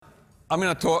I'm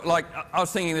going to talk, like I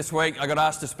was thinking this week, I got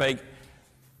asked to speak.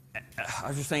 I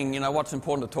was just thinking, what's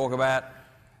important to talk about.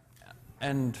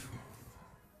 And,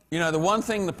 the one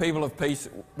thing the people of peace,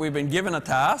 we've been given a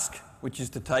task, which is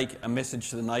to take a message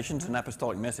to the nations, an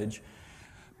apostolic message.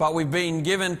 But we've been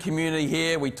given community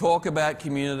here, we talk about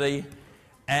community,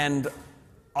 and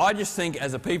I just think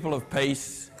as a people of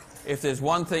peace, if there's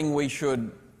one thing we should,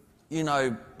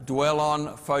 dwell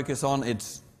on, focus on,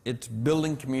 it's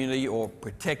building community or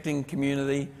protecting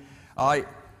community. I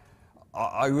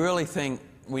really think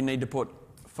we need to put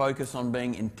focus on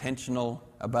being intentional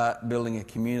about building a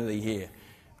community here.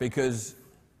 Because,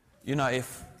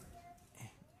 if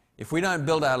we don't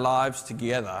build our lives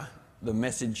together, the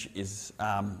message is,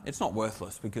 it's not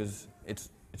worthless because it's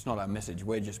not our message,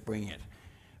 we're just bringing it.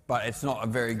 But it's not a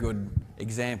very good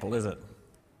example, is it?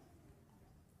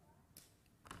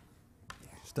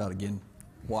 Start again.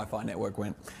 Wi-Fi network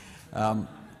went.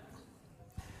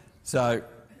 So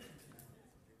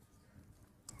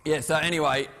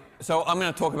anyway, I'm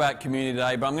going to talk about community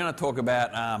today, but I'm going to talk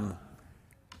about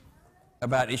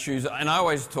issues, and I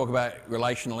always talk about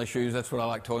relational issues. That's what I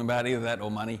like talking about, either that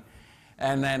or money.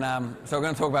 And then, so we're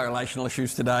going to talk about relational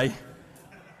issues today.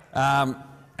 And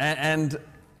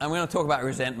I'm going to talk about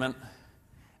resentment.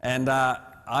 And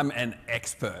I'm an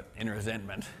expert in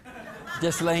resentment.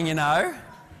 Just letting you know,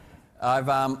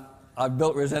 I've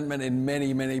built resentment in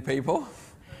many, many people.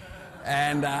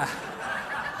 And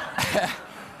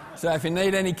so if you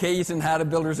need any keys on how to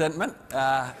build resentment,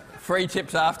 free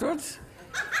tips afterwards.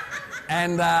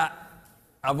 And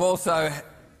I've also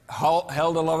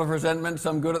held a lot of resentment,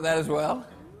 so I'm good at that as well.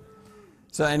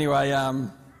 So anyway,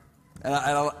 and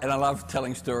I love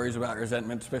telling stories about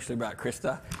resentment, especially about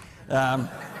Krista.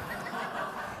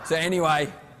 So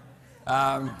anyway,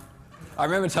 I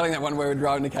remember telling that one where we were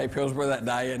driving to Cape Hillsborough that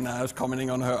day, and I was commenting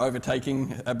on her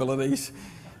overtaking abilities.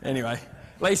 Anyway,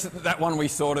 at least that one we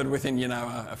sorted within,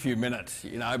 a few minutes,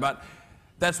 but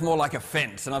that's more like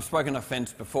offence, and I've spoken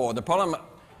offence before. The problem,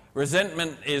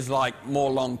 resentment is like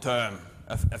more long-term.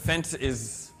 Offence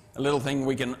is a little thing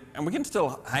we can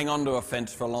still hang on to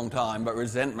offence for a long time, but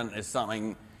resentment is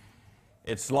something,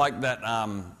 it's like that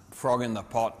frog in the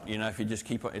pot, if you just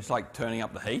keep it, it's like turning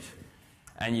up the heat,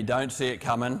 and you don't see it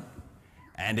coming,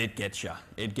 and it gets you.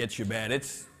 It gets you bad.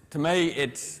 To me,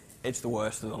 it's the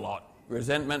worst of the lot.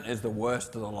 Resentment is the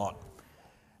worst of the lot.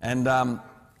 And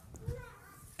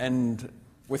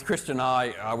with Krista and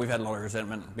I, we've had a lot of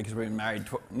resentment because we've been married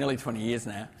nearly 20 years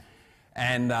now.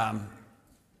 And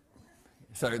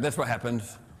so that's what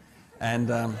happens.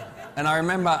 And I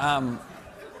remember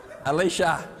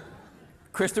Alicia,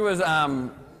 Krista was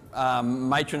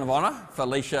matron of honour for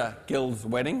Alicia Gill's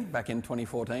wedding back in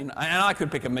 2014. And I could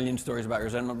pick a million stories about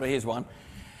resentment, but here's one.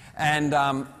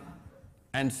 And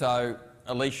so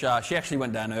Alicia, she actually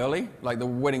went down early. Like the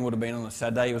wedding would have been on a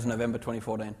Saturday. It was November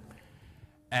 2014.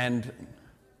 And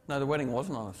no, the wedding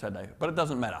wasn't on a Saturday, but it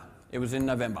doesn't matter. It was in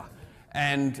November.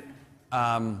 And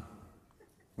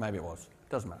maybe it was.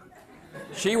 Doesn't matter.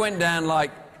 She went down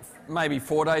like maybe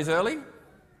 4 days early.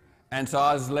 And so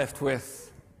I was left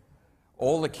with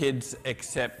all the kids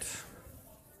except,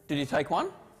 did you take one?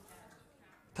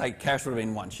 Caris would have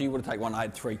been one. She would have taken one. I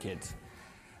had 3 kids.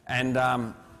 And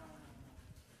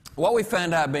what we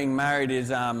found out being married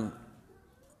is,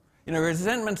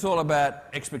 resentment's all about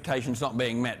expectations not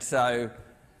being met. So,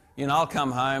 I'll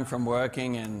come home from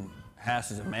working and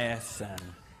house is a mess and,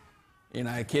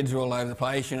 kids are all over the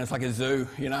place, it's like a zoo,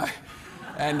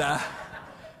 and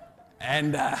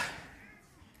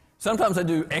sometimes I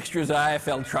do extras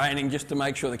AFL training just to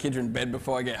make sure the kids are in bed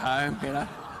before I get home,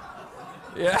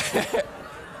 Yeah.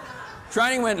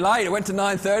 Training went late. It went to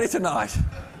 9:30 tonight.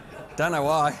 Don't know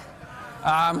why.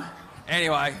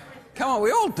 Anyway, come on,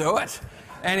 we all do it.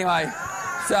 Anyway,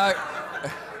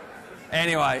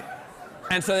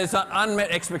 and so there's unmet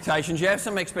expectations. You have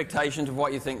some expectations of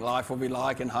what you think life will be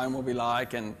like and home will be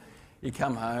like, and you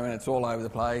come home and it's all over the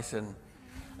place, and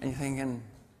you're thinking,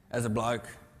 as a bloke,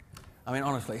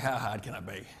 honestly, how hard can it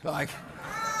be? Like,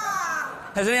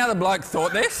 has any other bloke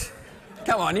thought this?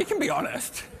 Come on, you can be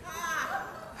honest.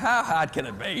 How hard can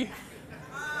it be?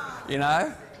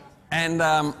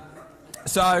 And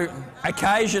so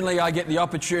occasionally I get the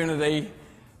opportunity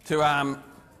to,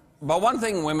 but one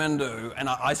thing women do, and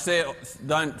I see it,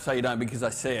 don't say you don't because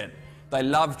I see it, they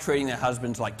love treating their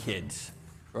husbands like kids,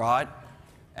 right?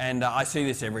 And I see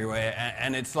this everywhere,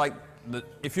 and it's like,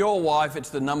 if you're a wife,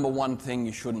 it's the number one thing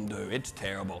you shouldn't do. It's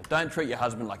terrible. Don't treat your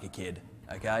husband like a kid,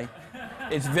 okay?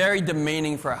 It's very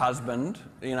demeaning for a husband.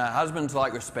 Husbands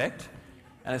like respect,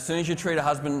 and as soon as you treat a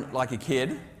husband like a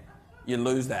kid, you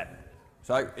lose that.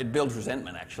 So it builds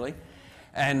resentment, actually.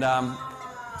 And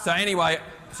So anyway,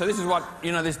 so this is what,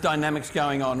 this dynamic's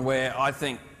going on where I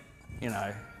think,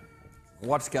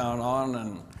 what's going on?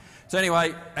 And so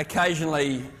anyway,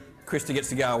 occasionally Krista gets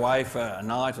to go away for a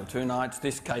night or 2 nights.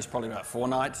 This case probably about 4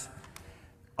 nights.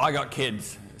 I got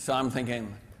kids, so I'm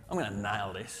thinking, I'm going to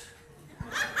nail this.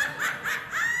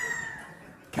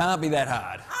 Can't be that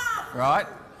hard, right?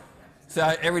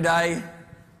 So every day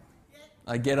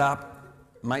I get up,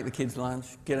 make the kids lunch,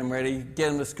 get them ready, get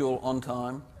them to school on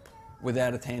time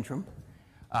without a tantrum.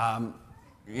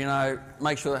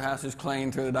 Make sure the house is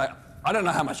clean through the day. I don't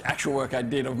know how much actual work I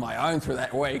did of my own through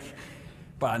that week,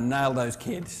 but I nailed those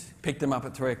kids. Picked them up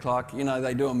at 3 o'clock.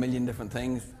 They do a million different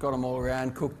things. Got them all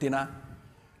around, cooked dinner.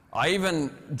 I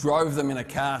even drove them in a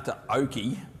car to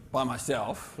Oakey by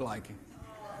myself,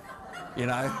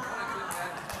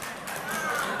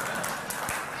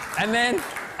 And then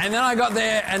I got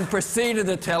there and proceeded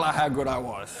to tell her how good I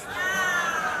was.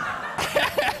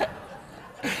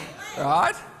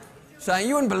 Right? So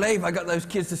you wouldn't believe I got those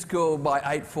kids to school by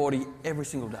 8:40 every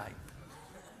single day.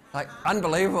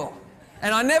 Unbelievable.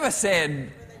 And I never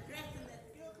said,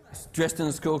 dressed in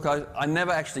the school clothes, I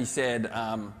never actually said,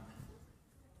 I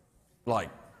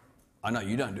know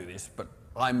you don't do this, but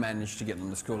I managed to get them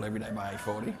to school every day by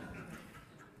 8:40.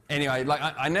 Anyway,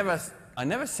 I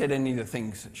never said any of the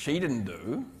things she didn't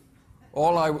do.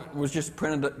 All I was just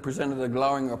presented a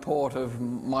glowing report of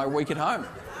my week at home.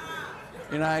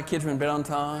 Kids were in bed on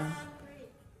time.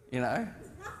 Yeah,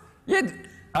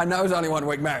 I know I was only 1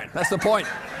 week married. That's the point.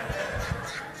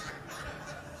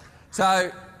 So,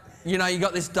 you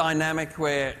got this dynamic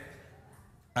where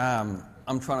I'm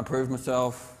trying to prove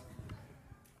myself.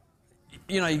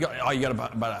 You got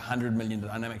about 100 million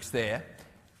dynamics there.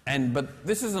 But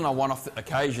this isn't a one-off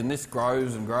occasion. This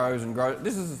grows and grows and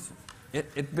grows.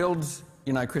 It builds,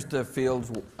 Krista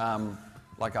feels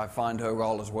like I find her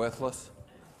role as worthless.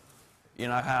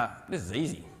 How this is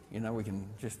easy. We can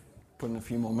just put in a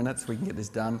few more minutes, we can get this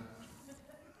done.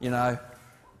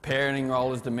 Parenting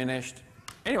role is diminished.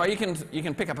 Anyway, you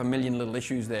can pick up a million little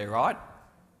issues there, right?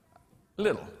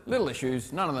 Little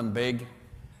issues, none of them big.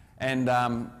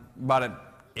 But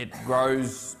it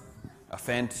grows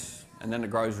offence, and then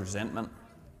it grows resentment.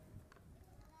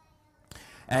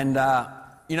 And,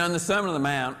 in the Sermon on the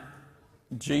Mount,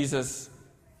 Jesus,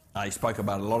 he spoke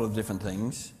about a lot of different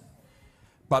things,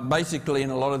 but basically in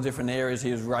a lot of different areas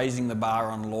he was raising the bar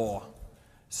on law.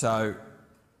 So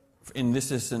in this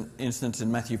instance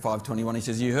in Matthew 5:21, he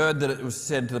says, "You heard that it was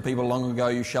said to the people long ago,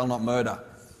 'You shall not murder.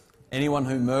 Anyone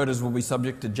who murders will be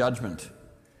subject to judgment.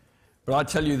 But I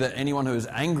tell you that anyone who is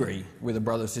angry with a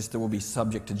brother or sister will be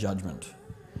subject to judgment.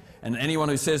 And anyone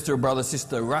who says to a brother or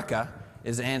sister, 'Raca,'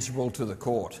 is answerable to the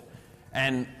court."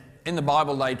 And in the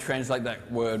Bible they translate that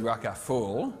word "raca,"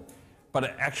 fool, but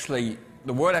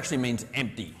the word actually means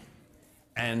empty.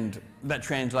 And that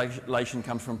translation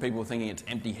comes from people thinking it's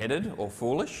empty-headed or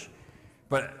foolish.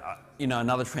 But,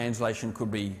 another translation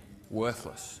could be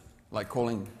worthless, like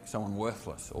calling someone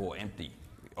worthless or empty,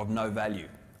 of no value,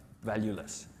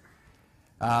 valueless.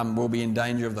 Will be in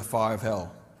danger of the fire of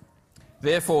hell.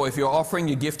 Therefore, if you're offering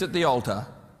your gift at the altar,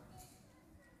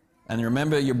 and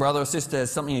remember your brother or sister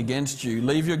has something against you,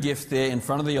 leave your gift there in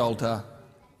front of the altar.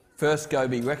 First go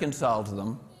be reconciled to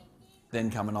them, then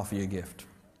come and offer your gift.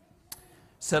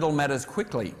 Settle matters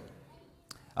quickly.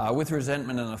 With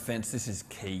resentment and offence, this is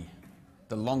key.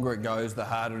 The longer it goes, the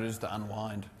harder it is to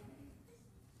unwind.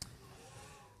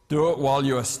 Do it while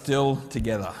you are still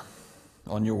together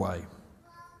on your way.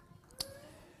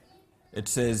 It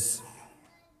says,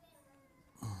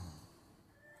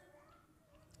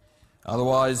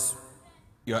 otherwise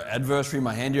your adversary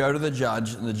may hand you over to the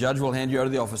judge, and the judge will hand you over to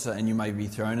the officer, and you may be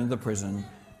thrown into prison.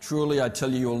 Truly, I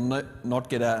tell you, you will not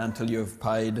get out until you have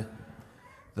paid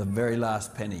the very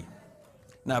last penny.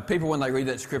 Now, people, when they read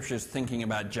that scripture, is thinking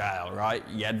about jail, right?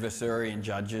 The adversary and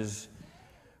judges.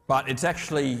 But it's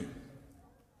actually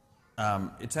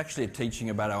a teaching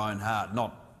about our own heart,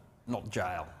 not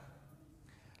jail.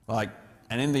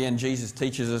 And in the end, Jesus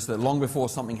teaches us that long before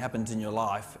something happens in your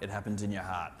life, it happens in your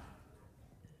heart.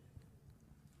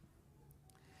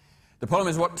 The problem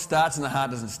is what starts in the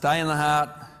heart doesn't stay in the heart.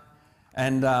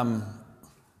 And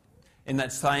in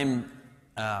that same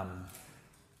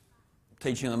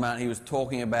teaching on the Mount, he was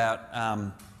talking about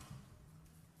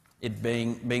it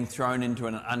being thrown into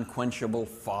an unquenchable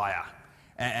fire.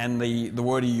 And the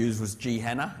word he used was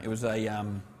Gehenna. It was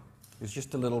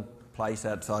just a little place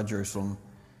outside Jerusalem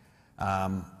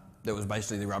that was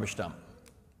basically the rubbish dump.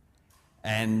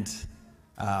 And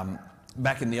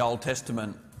back in the Old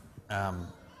Testament,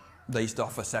 they used to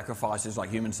offer sacrifices,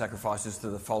 like human sacrifices, to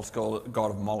the false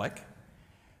god of Molech.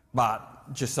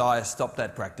 But Josiah stopped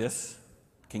that practice,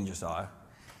 King Josiah.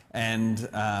 And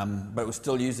but it was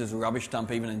still used as a rubbish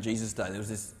dump even in Jesus' day. There was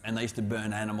this, and they used to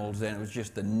burn animals there, and it was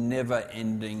just a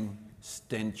never-ending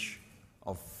stench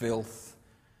of filth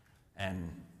and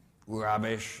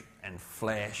rubbish and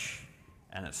flesh,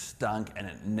 and it stunk, and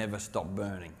it never stopped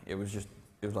burning. It was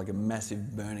like a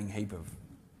massive burning heap of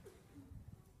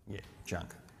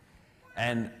junk.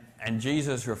 And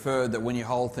Jesus referred that when you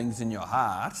hold things in your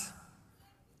heart,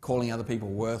 calling other people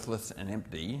worthless and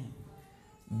empty,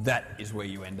 that is where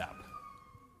you end up.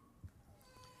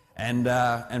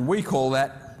 And we call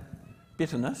that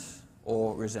bitterness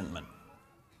or resentment.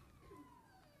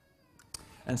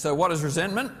 And so what is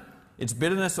resentment? It's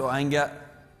bitterness or anger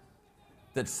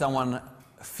that someone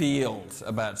feels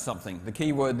about something. The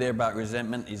key word there about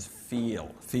resentment is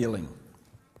feeling.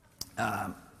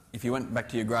 If you went back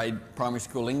to your grade primary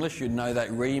school English, you'd know that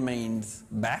re means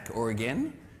back or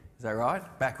again. Is that right?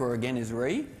 Back or again is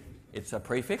re. It's a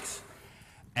prefix.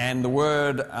 And the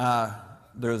word, the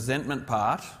resentment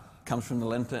part, comes from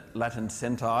the Latin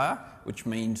sentire, which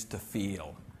means to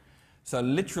feel. So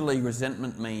literally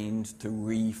resentment means to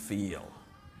re-feel.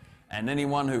 And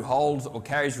anyone who holds or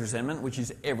carries resentment, which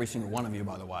is every single one of you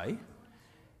by the way,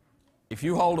 if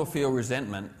you hold or feel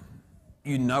resentment,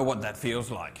 you know what that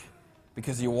feels like.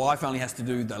 Because your wife only has to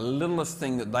do the littlest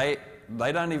thing that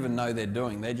they don't even know they're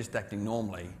doing, they're just acting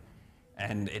normally,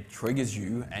 and it triggers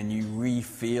you and you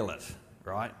re-feel it,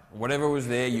 right? Whatever was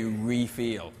there, you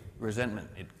re-feel. Resentment,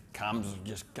 it comes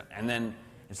and then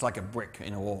it's like a brick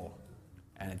in a wall,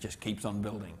 and it just keeps on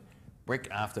building, brick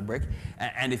after brick.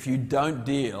 And if you don't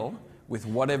deal with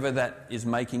whatever that is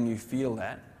making you feel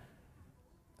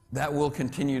that will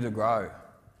continue to grow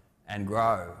and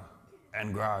grow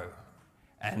and grow.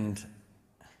 And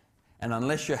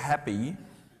unless you're happy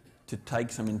to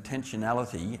take some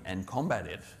intentionality and combat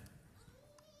it,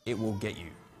 it will get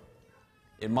you.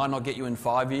 It might not get you in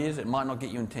 5 years, it might not get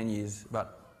you in 10 years,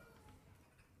 but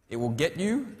it will get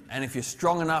you, and if you're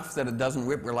strong enough that it doesn't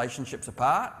rip relationships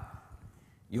apart,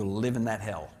 you'll live in that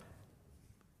hell.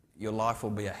 Your life will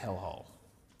be a hellhole.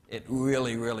 It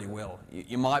really, really will.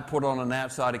 You might put on an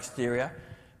outside exterior,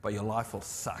 but your life will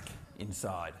suck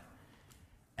inside.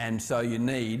 And so you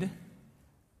need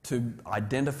to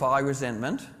identify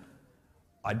resentment,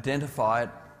 identify it,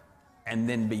 and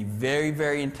then be very,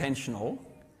 very intentional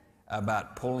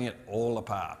about pulling it all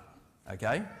apart,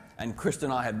 okay? And Krista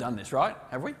and I have done this, right?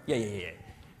 Have we? Yeah.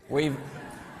 We've...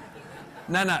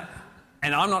 No.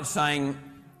 And I'm not saying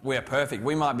we're perfect.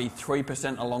 We might be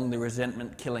 3% along the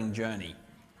resentment killing journey,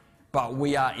 but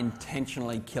we are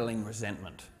intentionally killing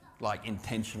resentment, like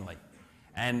intentionally.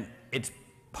 And it's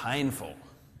painful,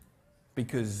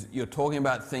 because you're talking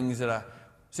about things that are...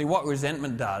 See, what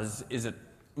resentment does is that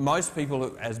most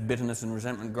people, as bitterness and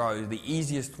resentment grow, the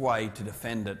easiest way to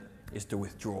defend it is to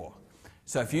withdraw.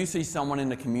 So if you see someone in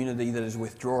the community that is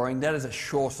withdrawing, that is a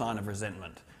sure sign of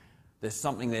resentment. There's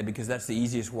something there, because that's the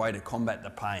easiest way to combat the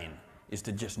pain, is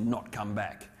to just not come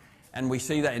back. And we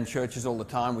see that in churches all the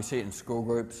time. We see it in school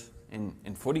groups, in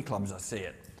footy clubs I see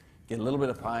it. Get a little bit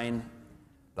of pain,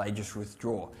 they just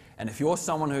withdraw. And if you're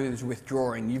someone who's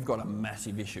withdrawing, you've got a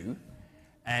massive issue.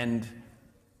 And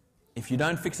if you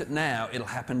don't fix it now, it'll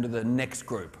happen to the next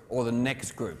group, or the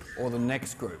next group, or the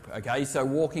next group, okay? So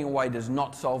walking away does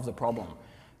not solve the problem.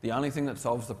 The only thing that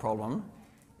solves the problem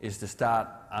is to start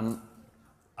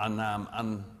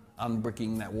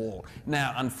unbricking that wall.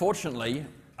 Now, unfortunately,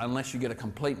 unless you get a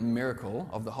complete miracle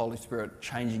of the Holy Spirit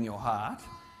changing your heart,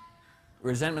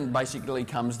 resentment basically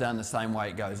comes down the same way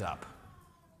it goes up.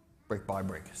 Brick by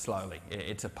brick, slowly.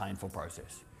 It's a painful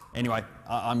process. Anyway,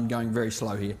 I'm going very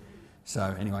slow here.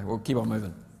 So anyway, we'll keep on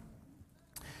moving.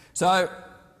 So,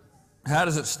 how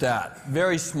does it start?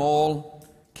 Very small,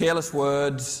 careless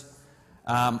words,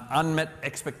 unmet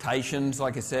expectations.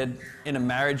 Like I said, in a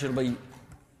marriage it'll be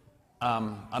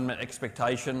unmet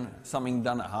expectation, something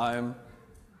done at home,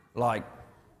 like,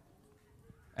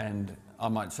 and I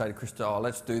might say to Krista, oh,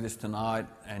 let's do this tonight,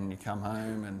 and you come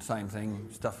home and same thing,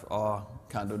 stuff, oh,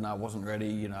 can't do it, no, I wasn't ready,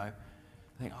 you know.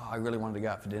 I think, oh, I really wanted to go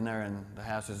out for dinner and the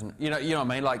house isn't, you know what I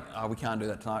mean, like, oh, we can't do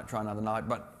that tonight, try another night,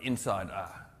 but inside,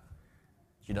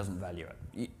 she doesn't value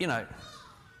it. You know,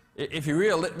 if you're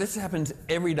real, this happens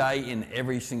every day in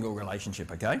every single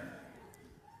relationship, okay?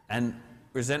 And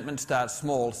resentment starts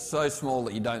small, so small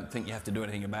that you don't think you have to do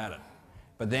anything about it.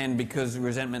 But then, because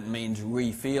resentment means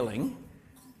re-feeling,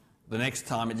 the next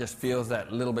time it just feels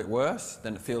that little bit worse,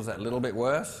 then it feels that little bit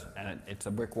worse, and it's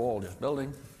a brick wall just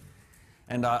building.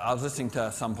 And I was listening to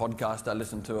some podcast I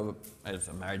listened to, it's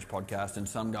a marriage podcast, and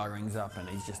some guy rings up and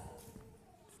he's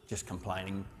just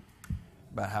complaining.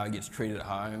 about how he gets treated at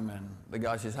home, and the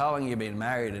guy says, how long have you been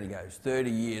married? And he goes,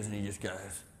 30 years, and he just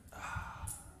goes,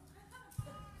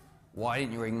 why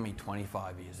didn't you ring me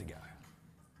 25 years ago?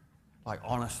 Like,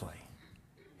 honestly.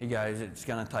 He goes, it's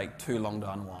going to take too long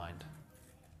to unwind.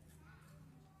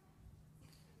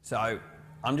 So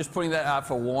I'm just putting that out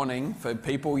for warning for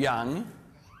people young.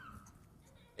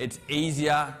 It's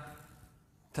easier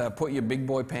to put your big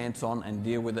boy pants on and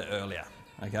deal with it earlier,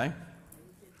 okay?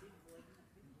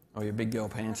 Or your big girl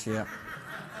pants, yeah.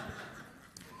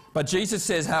 But Jesus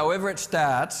says, however it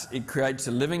starts, it creates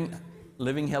a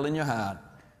living hell in your heart.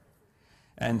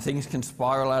 And things can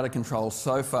spiral out of control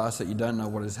so fast that you don't know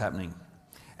what is happening.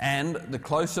 And the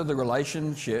closer the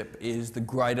relationship is, the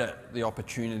greater the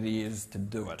opportunity is to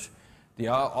do it. The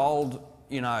old,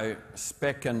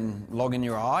 speck and log in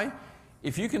your eye,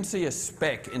 if you can see a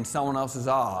speck in someone else's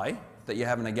eye that you're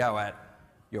having a go at,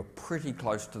 you're pretty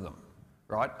close to them,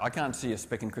 right? I can't see a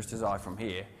speck in Krista's eye from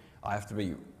here. I have to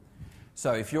be...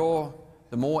 So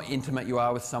the more intimate you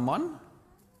are with someone,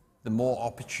 the more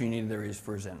opportunity there is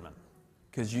for resentment.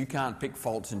 Because you can't pick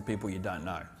faults in people you don't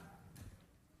know.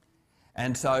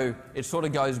 And so it sort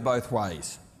of goes both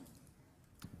ways.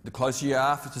 The closer you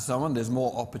are to someone, there's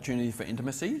more opportunity for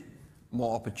intimacy,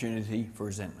 more opportunity for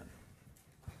resentment.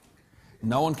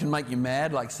 No one can make you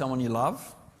mad like someone you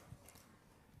love.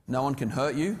 No one can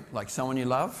hurt you like someone you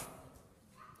love.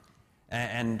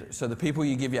 And so the people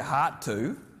you give your heart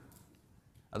to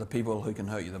are the people who can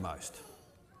hurt you the most.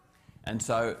 And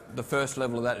so the first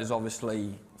level of that is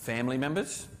obviously family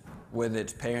members, whether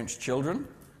it's parents, children,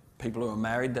 people who are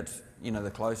married, that's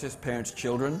the closest. Parents,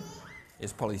 children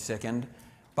is probably second.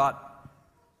 But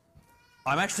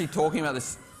I'm actually talking about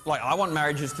this, like, I want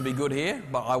marriages to be good here,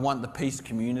 but I want the peace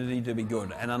community to be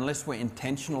good. And unless we're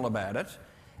intentional about it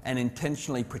and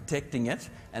intentionally protecting it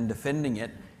and defending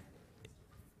it,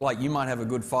 like, you might have a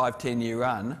good 5-10 year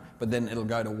run, but then it'll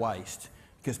go to waste.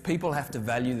 Because people have to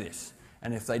value this.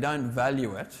 And if they don't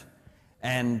value it,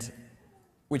 and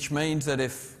which means that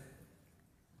if,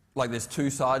 like, there's two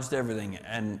sides to everything,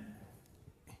 and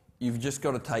you've just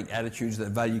got to take attitudes that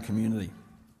value community.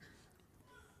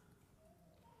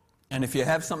 And if you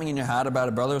have something in your heart about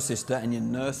a brother or sister and you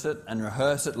nurse it and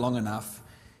rehearse it long enough,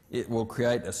 it will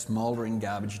create a smouldering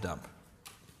garbage dump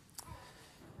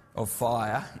of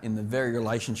fire in the very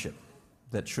relationship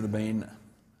that should have been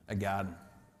a garden.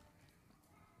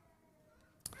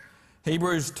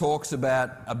 Hebrews talks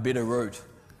about a bitter root.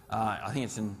 I think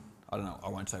it's in, I don't know, I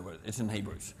won't say what it's in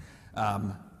Hebrews.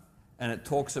 And it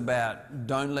talks about,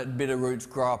 don't let bitter roots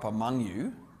grow up among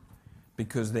you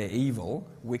because they're evil,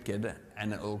 wicked,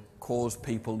 and it will cause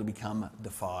people to become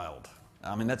defiled.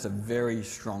 I mean, that's a very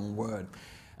strong word.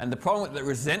 And the problem with the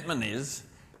resentment is,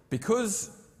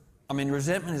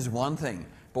 resentment is one thing,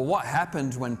 but what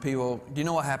happens when people, do you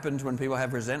know what happens when people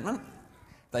have resentment?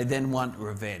 They then want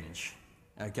revenge,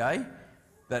 okay?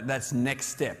 That's next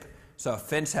step. So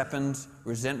offense happens,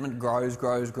 resentment grows,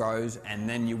 and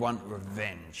then you want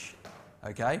revenge,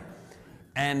 okay?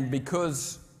 And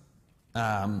because,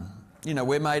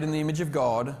 we're made in the image of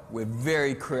God, we're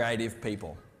very creative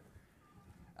people.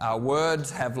 Our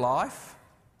words have life,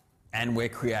 and we're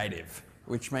creative,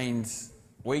 which means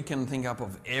we can think up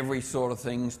of every sort of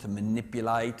things to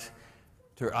manipulate.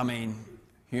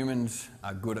 Humans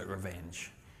are good at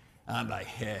revenge, aren't they?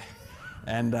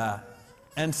 Yeah.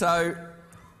 And so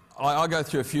I'll go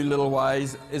through a few little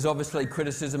ways. There's obviously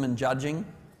criticism and judging.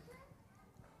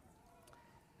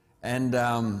 And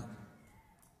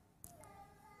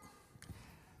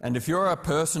if you're a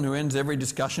person who ends every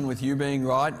discussion with you being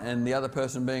right and the other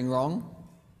person being wrong,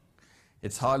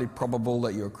 it's highly probable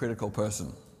that you're a critical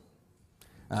person.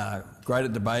 Great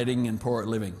at debating and poor at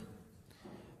living.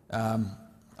 I'm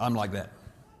like that.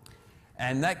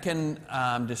 And that can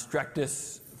distract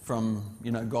us from,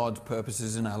 God's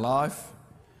purposes in our life.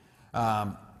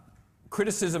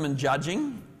 Criticism and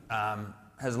judging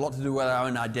has a lot to do with our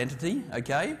own identity,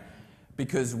 okay?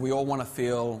 Because we all want to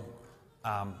feel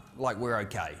like we're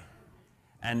okay.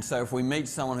 And so if we meet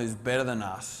someone who's better than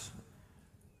us,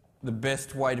 the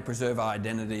best way to preserve our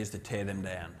identity is to tear them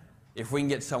down. If we can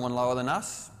get someone lower than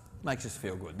us, it makes us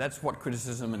feel good. That's what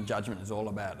criticism and judgment is all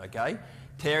about, okay?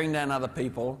 Tearing down other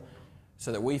people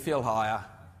so that we feel higher,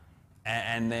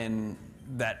 and then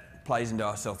that plays into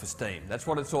our self-esteem. That's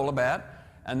what it's all about.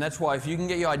 And that's why if you can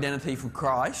get your identity from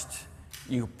Christ,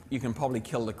 you can probably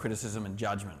kill the criticism and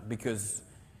judgment, because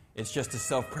it's just a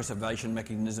self-preservation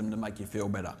mechanism to make you feel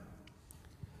better.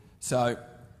 So,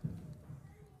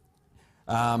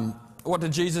 what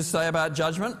did Jesus say about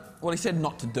judgment? Well, he said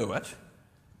not to do it,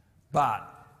 but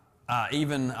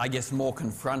even, I guess, more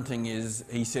confronting is,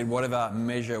 he said, whatever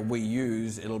measure we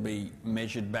use, it'll be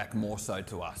measured back more so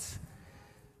to us.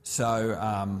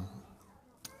 So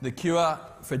the cure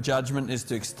for judgment is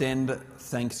to extend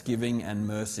thanksgiving and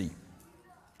mercy.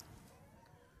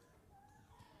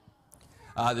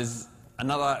 There's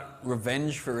another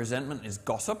revenge for resentment is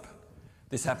gossip.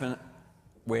 This happens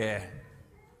where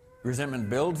resentment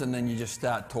builds and then you just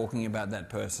start talking about that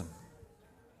person.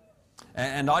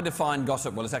 And I define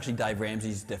gossip, well, it's actually Dave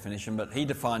Ramsey's definition, but he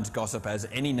defines gossip as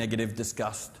any negative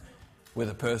discussed with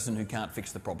a person who can't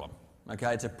fix the problem.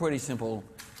 Okay, it's a pretty simple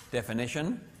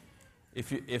definition.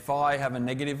 If I have a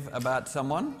negative about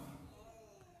someone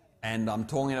and I'm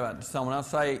talking about someone else,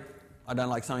 say I don't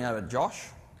like something about Josh,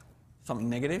 something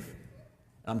negative,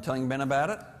 and I'm telling Ben about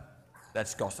it,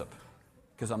 that's gossip.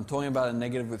 Because I'm talking about a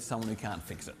negative with someone who can't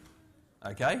fix it.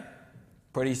 Okay?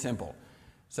 Pretty simple.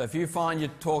 So if you find you're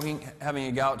having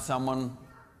a go at someone,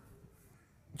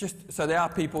 so there are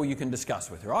people you can discuss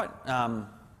with, right?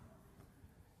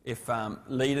 If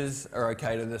leaders are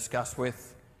okay to discuss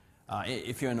with,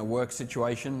 if you're in a work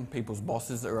situation, people's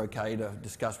bosses are okay to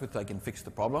discuss with, they can fix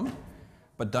the problem.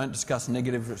 But don't discuss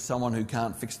negative with someone who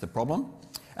can't fix the problem.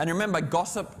 And remember,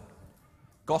 gossip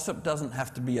doesn't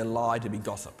have to be a lie to be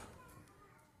gossip.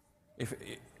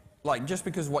 Just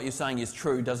because what you're saying is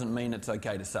true doesn't mean it's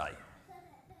okay to say.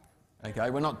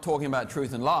 Okay, we're not talking about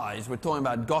truth and lies, we're talking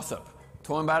about gossip,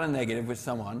 talking about a negative with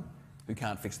someone who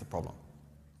can't fix the problem.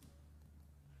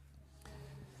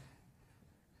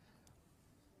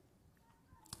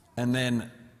 And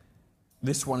then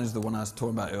this one is the one I was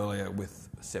talking about earlier with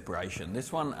separation.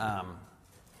 This one,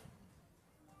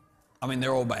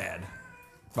 they're all bad,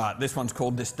 but this one's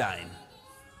called disdain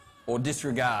or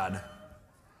disregard.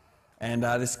 And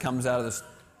this comes out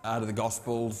of the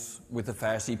Gospels with the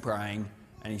Pharisee praying,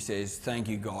 and he says, "Thank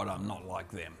you, God, I'm not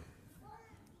like them."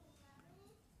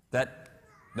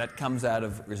 That comes out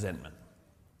of resentment.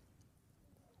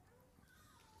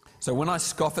 So when I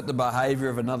scoff at the behaviour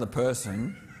of another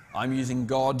person, I'm using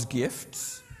God's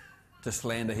gifts to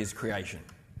slander his creation.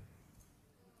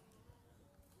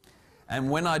 And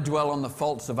when I dwell on the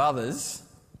faults of others,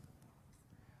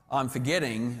 I'm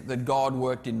forgetting that God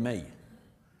worked in me.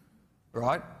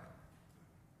 Right?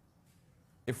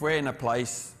 If we're in a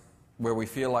place where we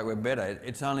feel like we're better,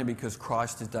 it's only because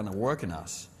Christ has done a work in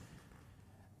us.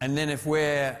 And then if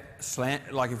we're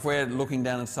looking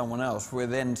down at someone else, we're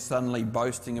then suddenly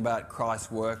boasting about Christ's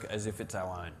work as if it's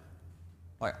our own.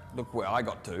 Like, look where I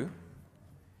got to.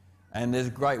 And there's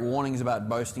great warnings about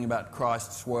boasting about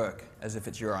Christ's work as if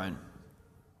it's your own.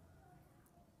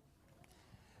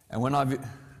 And when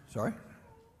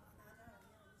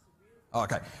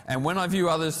And when I view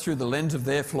others through the lens of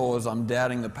their flaws, I'm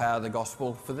doubting the power of the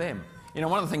gospel for them. You know,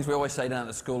 one of the things we always say down at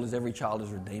the school is every child is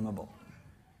redeemable.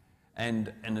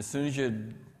 And as soon as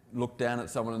you look down at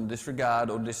someone in disregard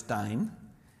or disdain,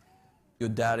 you're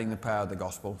doubting the power of the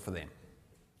gospel for them.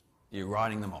 You're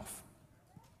writing them off.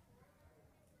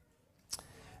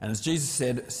 And as Jesus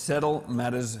said, settle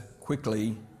matters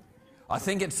quickly. I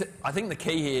think the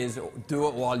key here is do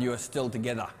it while you are still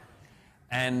together.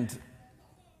 And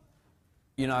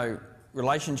you know,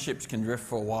 relationships can drift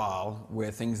for a while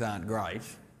where things aren't great,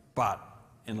 but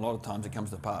in a lot of times it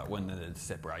comes apart when there's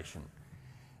separation.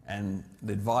 And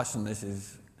the advice on this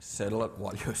is settle it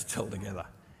while you're still together.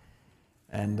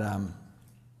 And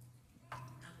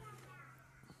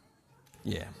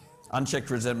unchecked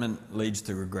resentment leads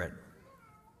to regret.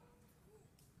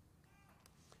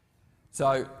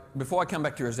 So before I come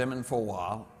back to resentment for a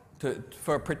while,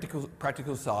 for a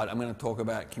practical side, I'm going to talk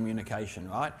about communication,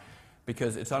 right?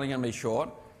 Because it's only going to be short,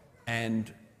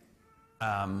 and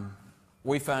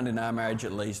we found in our marriage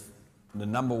at least the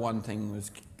number one thing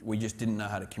was we just didn't know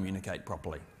how to communicate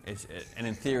properly. And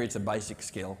in theory it's a basic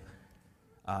skill.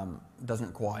 Doesn't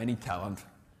require any talent,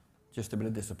 just a bit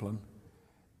of discipline.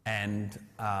 And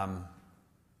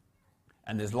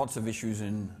there's lots of issues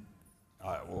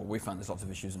we found there's lots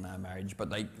of issues in our marriage, but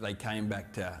they came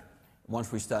back to,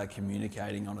 once we started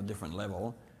communicating on a different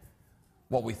level,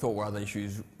 what we thought were other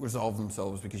issues resolve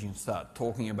themselves because you can start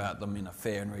talking about them in a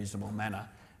fair and reasonable manner,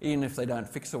 even if they don't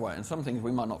fix away. And some things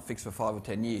we might not fix for 5 or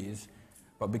 10 years,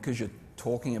 but because you're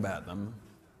talking about them,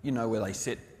 you know where they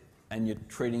sit and you're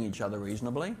treating each other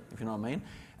reasonably, if you know what I mean.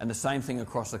 And the same thing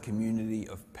across a community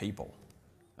of people,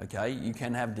 okay? You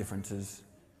can have differences.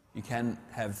 You can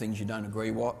have things you don't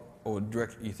agree with or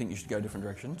you think you should go different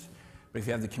directions. But if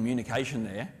you have the communication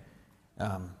there,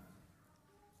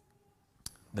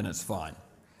 then it's fine.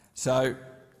 So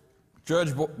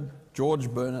George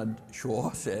Bernard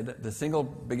Shaw said, the single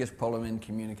biggest problem in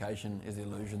communication is the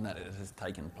illusion that it has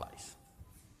taken place.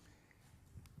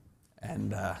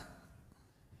 And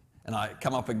I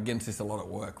come up against this a lot at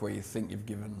work, where you think you've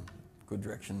given good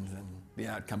directions and the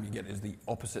outcome you get is the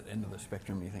opposite end of the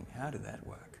spectrum. You think, how did that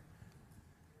work?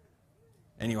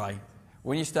 Anyway,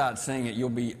 when you start seeing it, you'll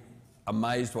be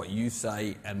amazed what you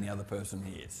say and the other person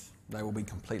hears. They will be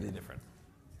completely different.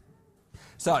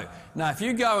 So, now if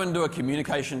you go and do a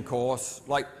communication course,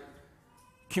 like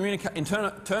in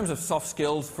terms of soft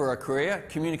skills for a career,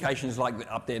 communication is like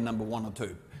up there number 1 or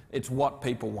 2. It's what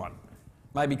people want.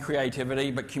 Maybe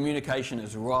creativity, but communication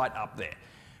is right up there,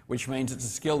 which means it's a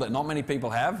skill that not many people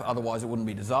have, otherwise it wouldn't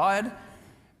be desired.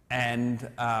 And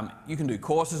you can do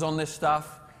courses on this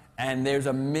stuff, and there's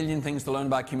a million things to learn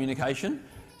about communication.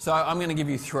 So I'm going to give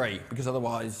you 3, because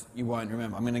otherwise you won't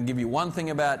remember. I'm going to give you 1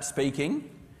 thing about speaking,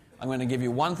 I'm going to give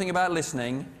you 1 thing about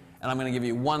listening, and I'm going to give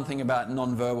you 1 thing about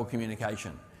non-verbal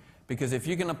communication. Because if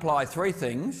you can apply 3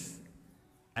 things,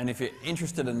 and if you're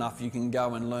interested enough, you can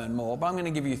go and learn more. But I'm going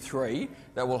to give you 3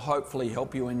 that will hopefully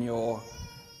help you in your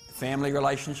family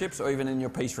relationships or even in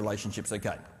your peace relationships,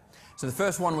 okay? So the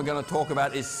first one we're going to talk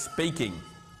about is speaking.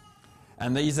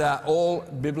 And these are all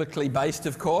biblically based,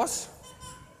 of course.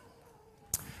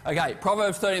 Okay,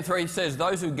 Proverbs 13:3 says,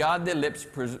 "Those who guard their lips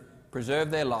preserve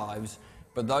their lives,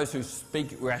 but those who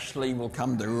speak rashly will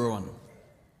come to ruin."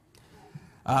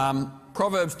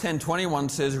 Proverbs 10:21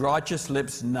 says, "Righteous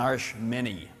lips nourish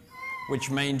many," which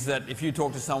means that if you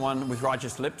talk to someone with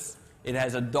righteous lips, it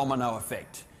has a domino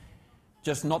effect.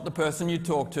 Just not the person you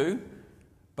talk to,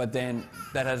 but then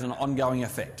that has an ongoing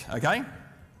effect, okay?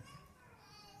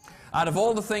 Out of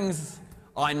all the things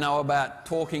I know about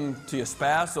talking to your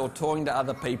spouse or talking to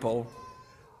other people,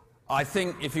 I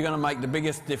think if you're going to make the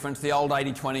biggest difference, the old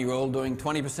 80-20 rule, doing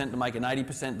 20% to make an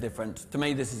 80% difference, to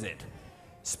me this is it.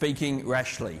 Speaking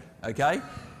rashly, okay?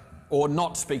 Or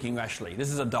not speaking rashly.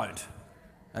 This is a don't,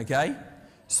 okay?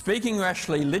 Speaking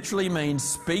rashly literally means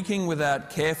speaking without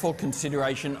careful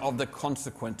consideration of the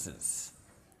consequences,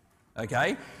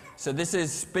 okay? So this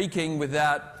is speaking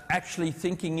without actually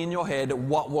thinking in your head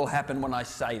what will happen when I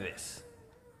say this.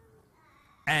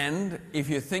 And if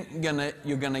you think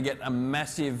you're going to get a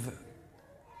massive,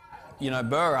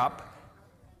 burr up,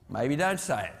 maybe don't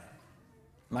say it.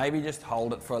 Maybe just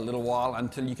hold it for a little while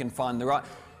until you can find the right...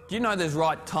 Do you know there's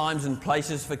right times and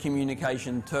places for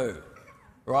communication too,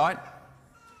 right?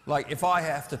 Like if I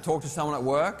have to talk to someone at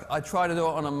work, I try to do it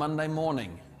on a Monday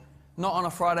morning, not on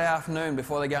a Friday afternoon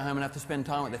before they go home and have to spend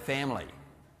time with their family,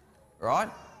 right?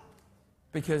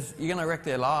 Because you're going to wreck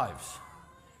their lives.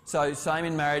 So same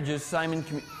in marriages, same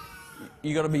in...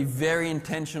 You've got to be very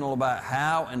intentional about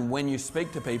how and when you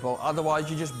speak to people,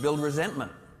 otherwise you just build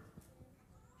resentment.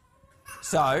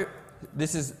 So,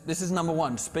 this is number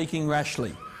 1, speaking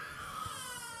rashly.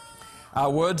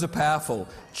 Our words are powerful.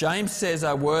 James says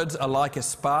our words are like a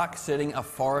spark setting a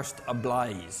forest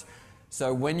ablaze.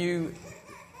 So when you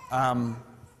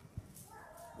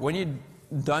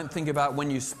don't think about when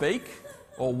you speak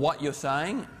or what you're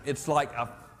saying, it's like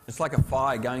a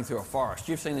fire going through a forest.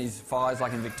 You've seen these fires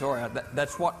like in Victoria.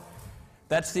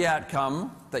 That's the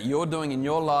outcome that you're doing in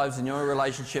your lives and your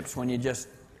relationships when you just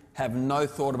have no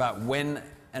thought about when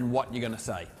and what you're going to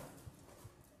say.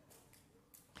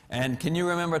 And can you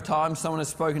remember a time someone has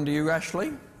spoken to you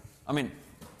rashly? I mean,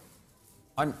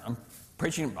 I'm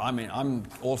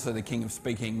also the king of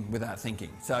speaking without thinking.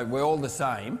 So we're all the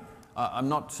same. I'm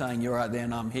not saying you're out there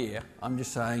and I'm here. I'm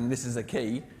just saying this is a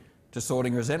key to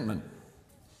sorting resentment.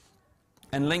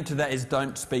 And linked to that is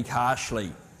don't speak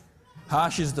harshly.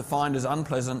 Harsh is defined as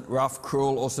unpleasant, rough,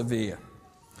 cruel or severe.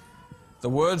 The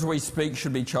words we speak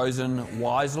should be chosen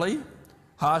wisely.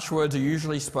 Harsh words are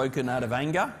usually spoken out of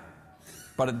anger,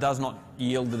 but it does not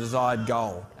yield the desired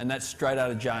goal. And that's straight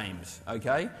out of James,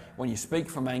 okay? When you speak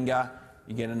from anger,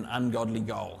 you get an ungodly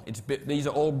goal. These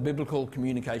are all biblical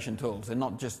communication tools. They're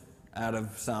not just out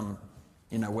of some,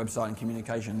 website and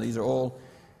communication. These are all,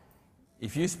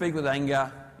 if you speak with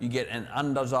anger, you get an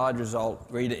undesired result.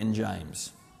 Read it in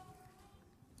James.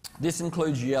 This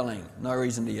includes yelling. No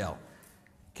reason to yell.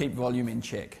 Keep volume in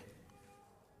check.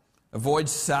 Avoid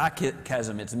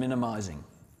sarcasm. It's minimising.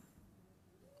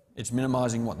 It's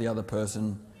minimising what the other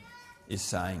person is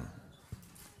saying.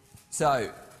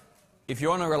 So, if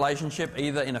you're in a relationship,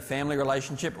 either in a family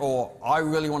relationship or I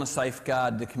really want to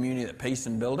safeguard the community at peace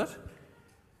and build it.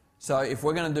 So if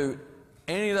we're going to do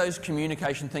any of those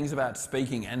communication things about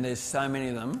speaking, and there's so many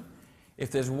of them, if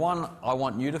there's one I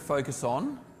want you to focus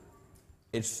on,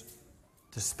 it's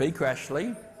to speak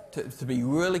rashly, to be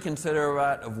really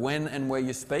considerate of when and where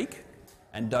you speak,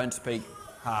 and don't speak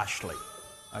harshly,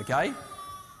 okay?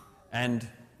 And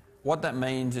what that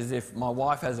means is if my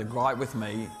wife has a gripe with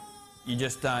me, you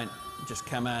just don't just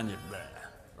come out and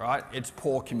right? It's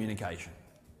poor communication.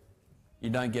 You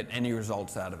don't get any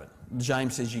results out of it.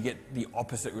 James says you get the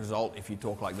opposite result if you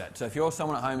talk like that. So if you're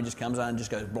someone at home who just comes on and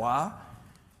just goes blah,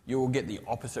 you will get the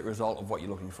opposite result of what you're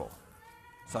looking for.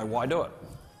 So why do it?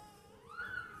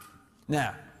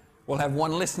 Now, we'll have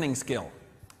one listening skill.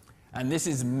 And this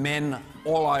is men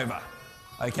all over,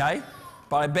 okay?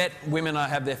 But I bet women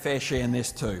have their fair share in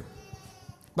this too.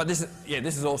 But this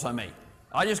is also me.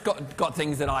 I just got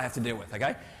things that I have to deal with,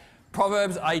 okay?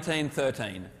 Proverbs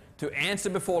 18:13. To answer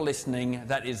before listening,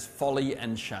 that is folly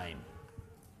and shame.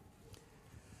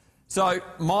 So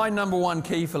my number one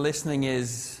key for listening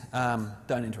is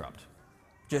don't interrupt.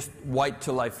 Just wait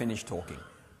till they finish talking.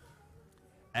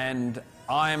 And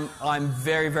I'm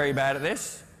very, very bad at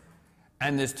this.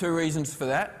 And there's two reasons for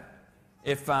that.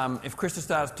 If Krista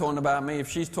starts talking about me, if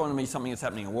she's talking to me something that's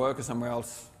happening at work or somewhere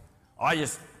else, I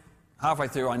just, halfway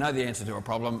through, I know the answer to a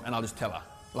problem and I'll just tell her,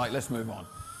 like, let's move on.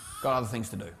 Got other things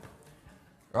to do.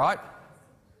 Right?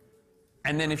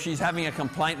 And then if she's having a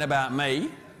complaint about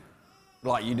me,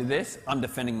 like you did this, I'm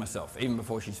defending myself even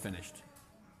before she's finished.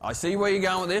 I see where you're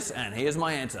going with this and here's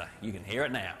my answer. You can hear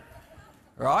it now.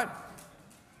 Right?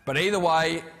 But either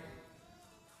way,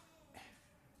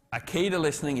 a key to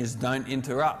listening is don't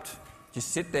interrupt. Just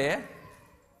sit there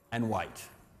and wait.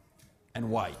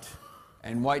 And wait.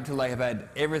 And wait till they have had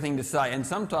everything to say. And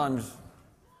sometimes,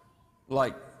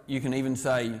 like, you can even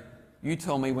say, you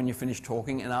tell me when you finish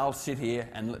talking and I'll sit here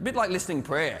and, a bit like listening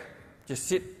prayer, just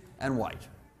sit and wait.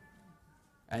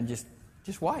 And just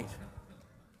wait.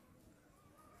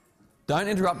 Don't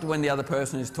interrupt when the other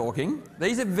person is talking.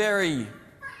 These are very,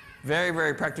 very,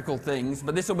 very practical things,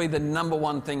 but this will be the number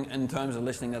one thing in terms of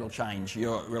listening that'll change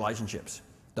your relationships.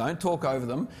 Don't talk over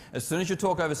them. As soon as you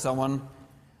talk over someone,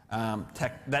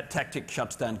 that tactic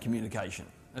shuts down communication.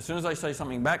 As soon as they say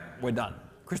something back, we're done.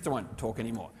 Krista won't talk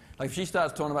anymore. Like if she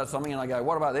starts talking about something and I go,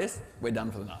 what about this? We're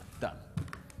done for the night. Done.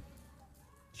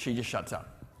 She just shuts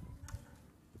up.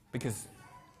 Because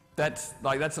that's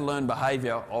a learned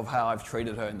behaviour of how I've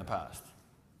treated her in the past.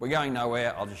 We're going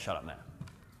nowhere, I'll just shut up now.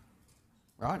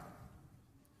 Right?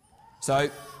 So,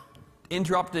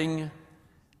 interrupting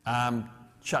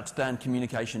shuts down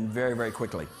communication very, very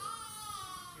quickly.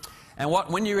 And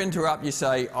when you interrupt, you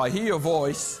say, I hear your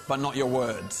voice, but not your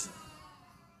words.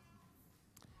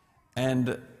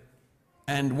 And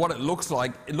what it looks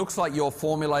like you're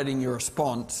formulating your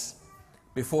response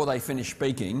before they finish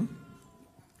speaking.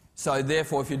 So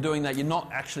therefore, if you're doing that, you're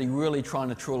not actually really trying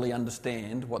to truly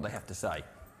understand what they have to say.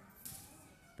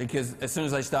 Because as soon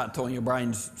as they start talking, your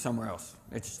brain's somewhere else.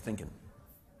 It's just thinking.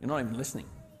 You're not even listening.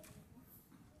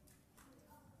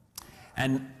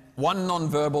 And one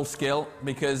non-verbal skill,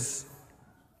 because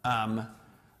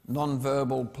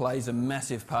non-verbal plays a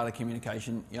massive part of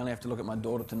communication. You only have to look at my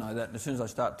daughter to know that. And as soon as I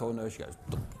start talking to her, she goes,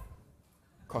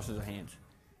 crosses her hands.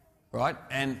 Right?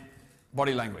 And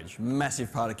body language,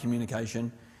 massive part of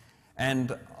communication.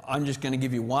 And I'm just going to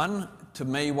give you one. To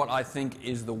me, what I think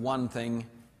is the one thing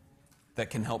that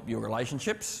can help your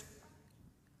relationships.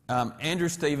 Andrew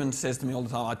Stevens says to me all the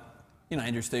time,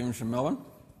 Andrew Stevens from Melbourne?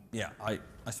 Yeah, I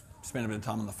spend a bit of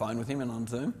time on the phone with him and on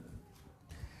Zoom.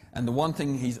 And the one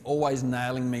thing he's always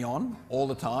nailing me on, all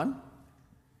the time,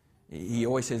 he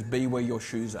always says, be where your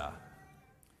shoes are.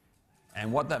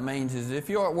 And what that means is if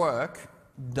you're at work,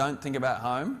 don't think about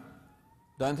home.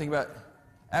 Don't think about...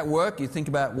 At work, you think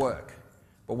about work.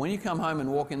 But when you come home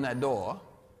and walk in that door,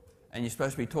 and you're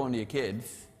supposed to be talking to your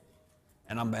kids,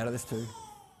 and I'm bad at this too,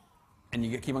 and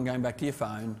you keep on going back to your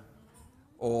phone,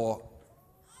 or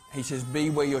he says, be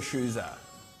where your shoes are.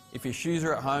 If your shoes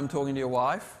are at home talking to your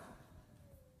wife,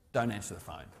 don't answer the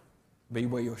phone. Be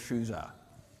where your shoes are.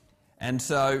 And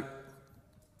so,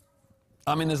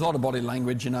 there's a lot of body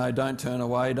language, don't turn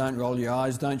away, don't roll your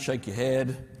eyes, don't shake your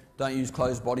head, don't use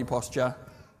closed body posture,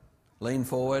 lean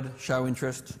forward, show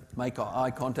interest, make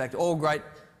eye contact, all great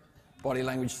body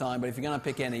language sign, but if you're going to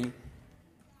pick any,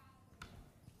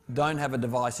 don't have a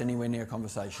device anywhere near a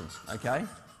conversation, okay?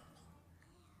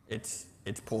 It's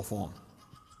poor form.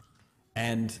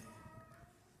 And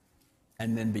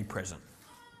then be present.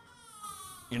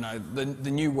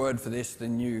 The new word for this,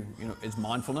 is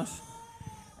mindfulness.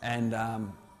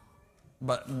 And,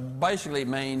 but basically it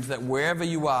means that wherever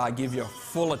you are, give your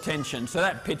full attention. So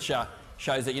that picture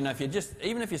shows that,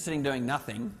 even if you're sitting doing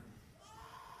nothing,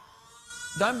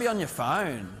 don't be on your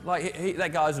phone. Like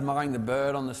that guy's admiring the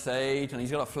bird on the seat and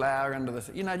he's got a flower under the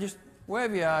seat. Just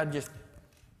wherever you are, just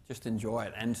enjoy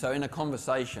it. And so in a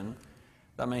conversation,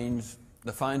 that means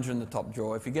the phones are in the top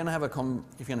drawer. If you're going to have if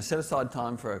you're going to set aside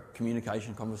time for a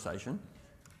communication conversation,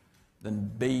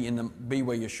 then be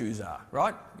where your shoes are,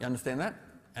 right? You understand that?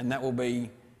 And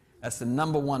that's the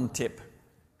number one tip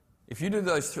if you do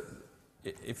those,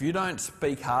 if you don't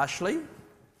speak harshly,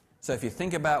 so if you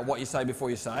think about what you say before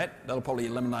you say it, that'll probably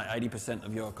eliminate 80%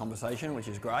 of your conversation, which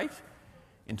is great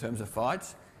in terms of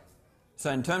fights. So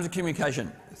in terms of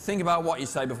communication, think about what you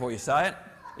say before you say it.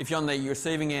 If you're on the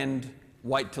receiving end,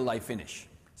 wait till they finish.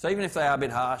 So even if they are a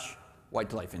bit harsh, wait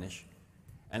till they finish.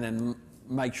 And then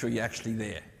make sure you're actually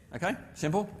there. Okay?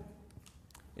 Simple?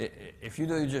 If you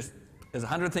do just, there's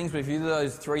 100 things, but if you do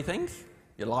those 3 things,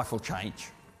 your life will change.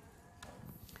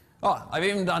 Oh, I've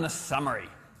even done a summary.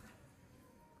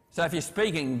 So if you're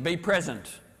speaking, be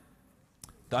present.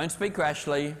 Don't speak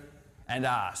rashly, and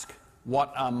ask,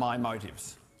 what are my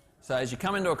motives? So as you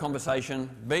come into a conversation,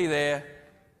 be there,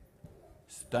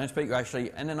 don't speak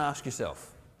rashly, and then ask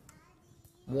yourself,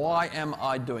 why am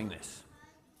I doing this?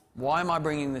 Why am I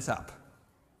bringing this up?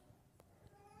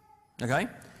 Okay?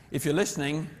 If you're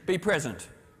listening, be present.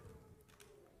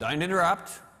 Don't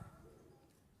interrupt.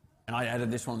 And I added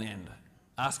this one at the end.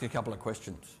 Ask a couple of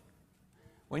questions.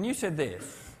 When you said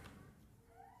this,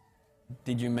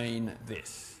 did you mean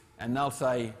this? And they'll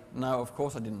say, no, of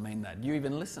course I didn't mean that. Do you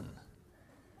even listen?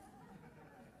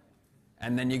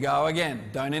 And then you go again,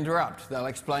 don't interrupt. They'll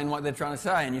explain what they're trying to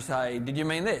say, and you say, did you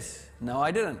mean this? No,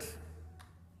 I didn't.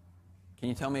 Can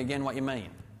you tell me again what you mean?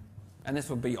 And this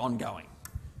will be ongoing,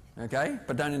 okay?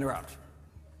 But don't interrupt,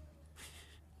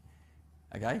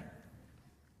 okay?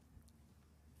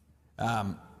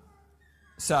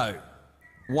 So,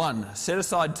 1, set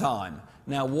aside time.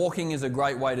 Now, walking is a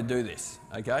great way to do this,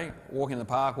 okay? Walk in the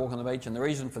park, walk on the beach, and the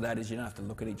reason for that is you don't have to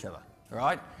look at each other, all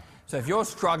right? So if you're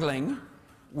struggling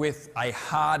with a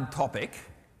hard topic,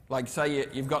 like say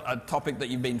you've got a topic that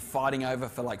you've been fighting over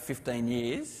for like 15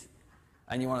 years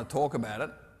and you want to talk about it,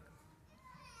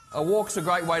 a walk's a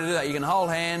great way to do that. You can hold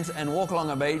hands and walk along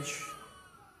a beach,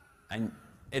 and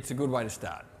it's a good way to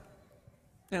start.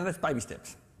 You know, that's baby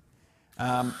steps.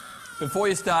 Before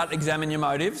you start, examine your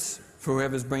motives for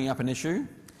whoever's bringing up an issue,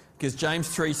 because James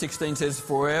 3:16 says,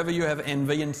 for wherever you have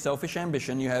envy and selfish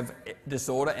ambition, you have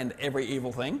disorder and every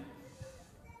evil thing.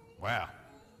 Wow.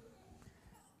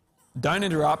 Don't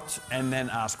interrupt, and then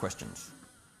ask questions.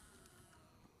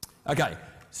 Okay,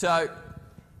 so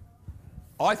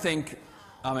I think,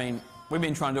 we've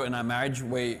been trying to do it in our marriage.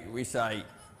 We say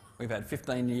we've had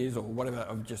 15 years or whatever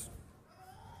of just,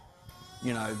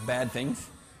 bad things.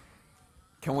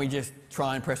 Can we just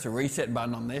try and press a reset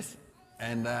button on this?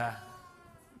 And,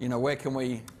 where can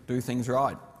we do things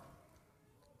right?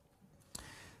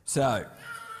 So,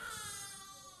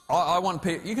 I want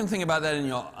people, you can think about that in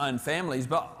your own families,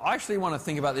 but I actually want to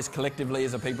think about this collectively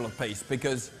as a people of peace,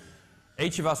 because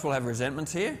each of us will have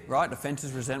resentments here, right?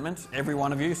 Offences, resentments, every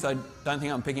one of you, so don't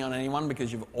think I'm picking on anyone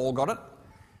because you've all got it,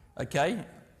 okay?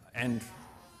 And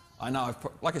I know,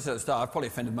 like I said at the start, I've probably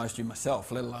offended most of you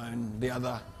myself, let alone the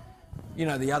other,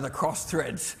 the other cross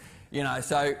threads,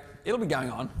 so it'll be going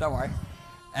on, don't worry.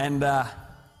 And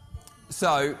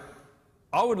so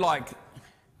I would like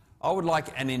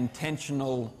an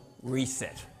intentional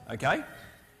reset, okay?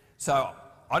 So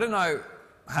I don't know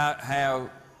how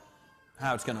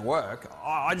it's going to work.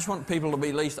 I just want people to be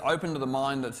at least open to the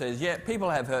mind that says, yeah, people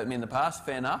have hurt me in the past,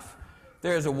 fair enough.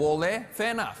 There is a wall there, fair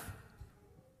enough.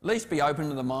 At least be open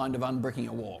to the mind of unbricking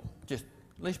a wall. Just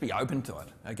at least be open to it,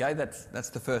 okay? That's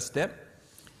the first step.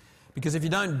 Because if you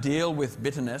don't deal with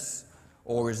bitterness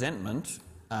or resentment,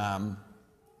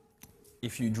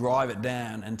 if you drive it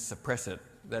down and suppress it,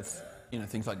 that's,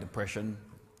 things like depression,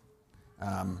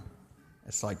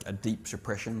 it's like a deep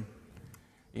suppression,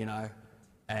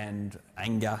 and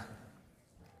anger.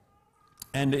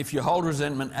 And if you hold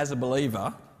resentment as a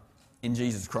believer in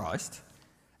Jesus Christ,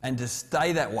 and to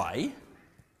stay that way,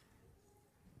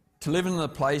 to live in a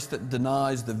place that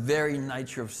denies the very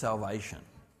nature of salvation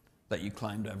that you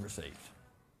claim to have received.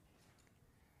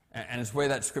 And it's where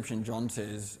that scripture in John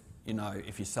says,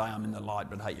 if you say I'm in the light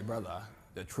but hate your brother,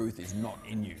 the truth is not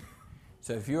in you.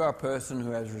 So if you are a person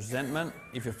who has resentment,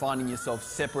 if you're finding yourself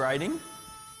separating,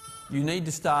 you need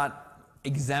to start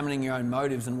examining your own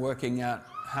motives and working out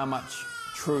how much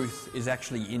truth is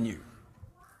actually in you.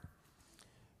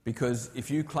 Because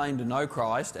if you claim to know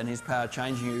Christ and his power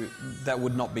changing you, that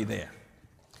would not be there.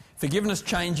 Forgiveness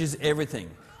changes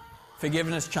everything.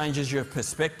 Forgiveness changes your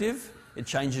perspective, it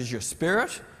changes your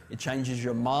spirit, it changes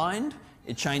your mind,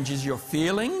 it changes your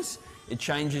feelings, it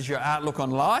changes your outlook on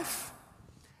life,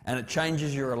 and it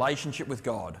changes your relationship with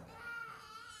God.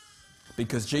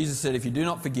 Because Jesus said, if you do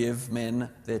not forgive men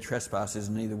their trespasses,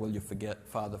 neither will your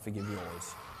Father forgive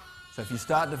yours. So if you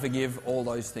start to forgive, all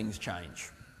those things change.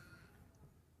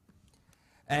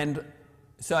 And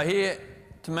so here,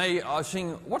 to me, I was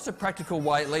thinking, what's a practical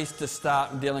way at least to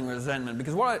start dealing with resentment?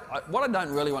 Because what I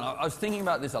don't really want, I was thinking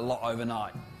about this a lot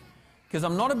overnight. Because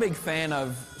I'm not a big fan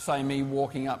of, say, me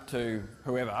walking up to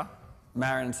whoever,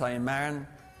 Marin, and saying, Marin,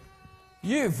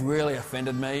 you've really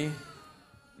offended me.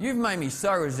 You've made me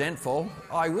so resentful.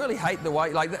 I really hate the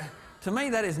way, like, to me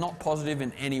that is not positive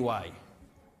in any way.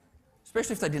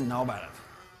 Especially if they didn't know about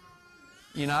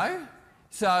it. You know?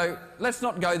 So let's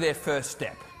not go there first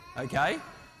step, okay?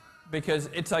 Because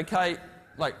it's okay,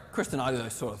 like, Chris and I do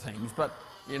those sort of things, but,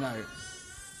 you know,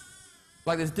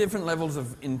 like, there's different levels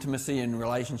of intimacy in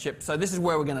relationships, so this is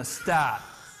where we're going to start,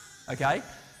 okay?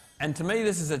 And to me,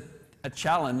 this is a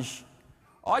challenge.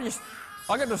 I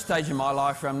got to a stage in my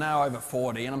life where I'm now over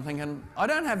 40, and I'm thinking, I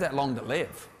don't have that long to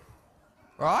live,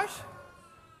 right?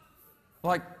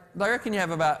 Like, they reckon you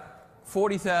have about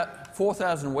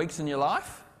 4,000 weeks in your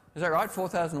life. Is that right?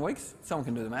 4,000 weeks? Someone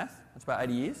can do the math. That's about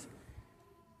 80 years.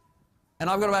 And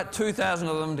I've got about 2,000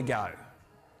 of them to go.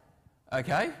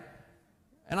 Okay?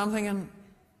 And I'm thinking,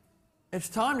 it's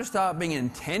time to start being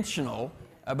intentional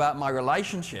about my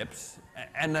relationships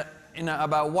and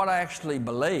about what I actually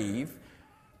believe,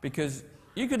 because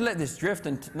you could let this drift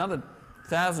and another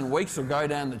 1,000 weeks will go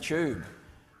down the tube.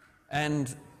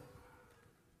 And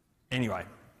anyway,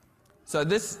 so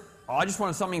this, I just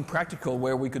wanted something practical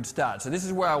where we could start. So this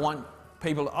is where I want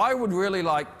people, I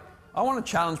want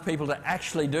to challenge people to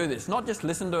actually do this, not just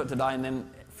listen to it today and then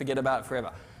forget about it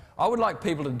forever. I would like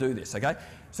people to do this, okay?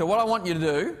 So what I want you to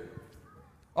do,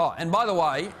 oh, and by the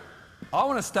way, I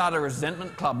want to start a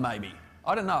resentment club maybe.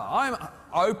 I don't know. I'm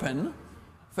open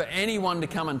for anyone to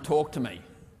come and talk to me,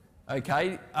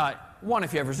 okay? One,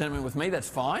 if you have resentment with me, that's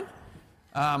fine.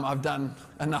 I've done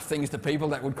enough things to people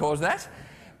that would cause that.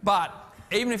 But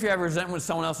even if you have resentment with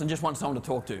someone else and just want someone to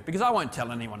talk to, because I won't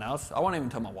tell anyone else. I won't even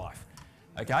tell my wife.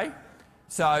 Okay?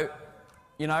 So,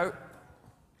 you know,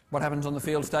 what happens on the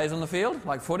field stays on the field,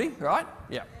 like footy, right?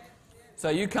 Yeah. So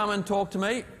you come and talk to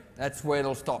me, that's where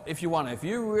it'll stop. If you want to. If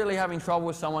you're really having trouble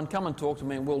with someone, come and talk to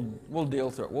me and we'll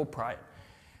deal through it. We'll pray it.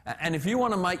 And if you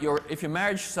want to make if your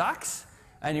marriage sucks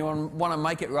and you want to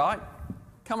make it right,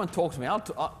 come and talk to me.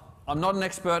 I'm not an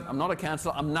expert, I'm not a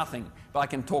counsellor, I'm nothing, but I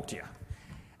can talk to you.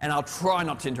 And I'll try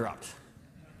not to interrupt.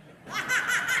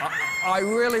 I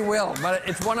really will, but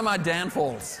it's one of my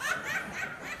downfalls.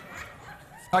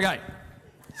 Okay.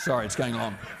 Sorry, it's going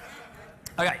long.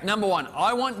 Okay, number one,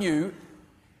 I want you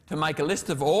to make a list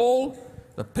of all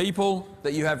the people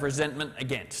that you have resentment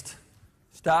against.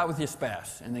 Start with your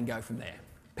spouse and then go from there.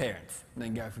 Parents, and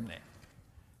then go from there.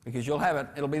 Because you'll have it,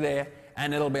 it'll be there,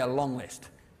 and it'll be a long list.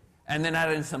 And then add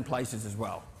it in some places as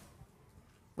well.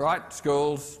 Right?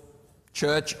 Schools,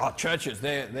 church. Oh, churches,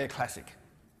 they're classic.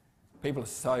 People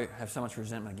have so much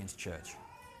resentment against church.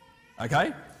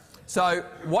 Okay? So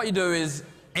what you do is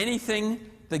anything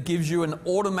that gives you an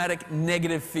automatic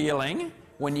negative feeling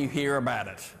when you hear about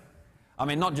it. I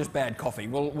mean, not just bad coffee.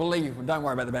 We'll leave. Don't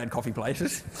worry about the bad coffee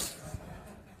places.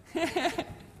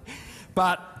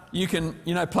 But you can,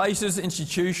 places,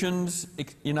 institutions,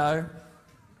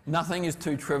 nothing is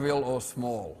too trivial or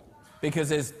small because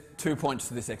there's 2 points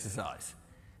to this exercise.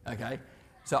 Okay?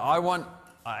 So I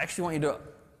actually want you to,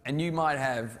 and you might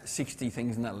have 60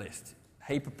 things in that list.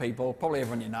 Heap of people, probably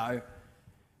everyone you know.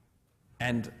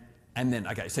 And then,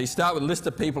 okay, so you start with a list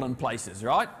of people and places,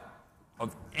 right?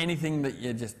 Of anything that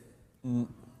you just,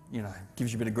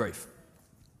 gives you a bit of grief.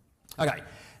 Okay,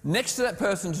 next to that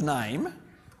person's name,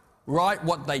 write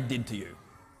what they did to you.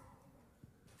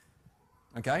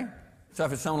 Okay? So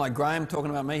if it's someone like Graham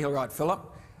talking about me, he'll write Philip,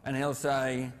 and he'll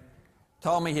say,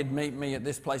 told me he'd meet me at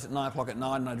this place at 9 o'clock at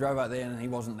night, and I drove out there and he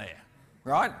wasn't there.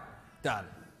 Right? Done.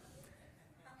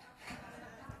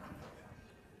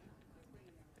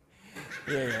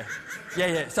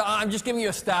 Yeah. So I'm just giving you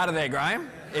a starter there, Graham,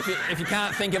 if you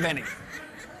can't think of any.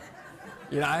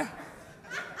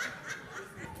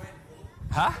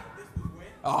 Huh?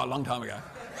 Oh, a long time ago.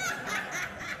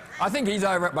 I think he's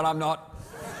over it, but I'm not.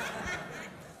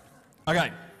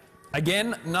 Okay.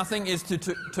 Again, nothing is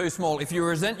too small. If you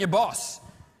resent your boss,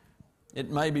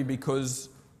 it may be because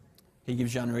he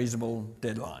gives you unreasonable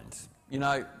deadlines.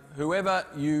 Whoever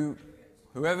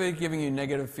is giving you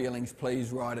negative feelings,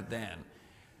 please write it down.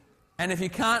 And if you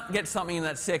can't get something in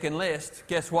that second list,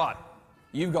 guess what?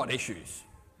 You've got issues.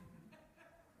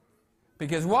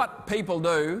 Because what people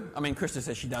do, Krista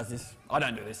says she does this. I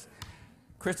don't do this.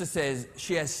 Krista says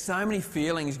she has so many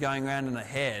feelings going around in her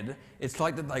head, it's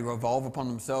like that they revolve upon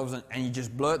themselves and you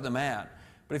just blurt them out.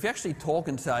 But if you actually talk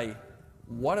and say,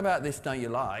 what about this don't you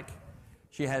like?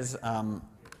 She has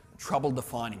trouble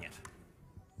defining it.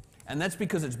 And that's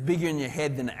because it's bigger in your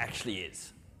head than it actually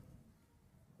is.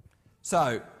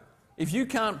 So, if you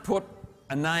can't put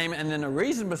a name and then a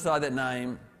reason beside that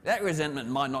name, that resentment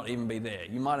might not even be there.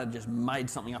 You might have just made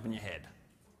something up in your head.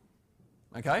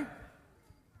 Okay?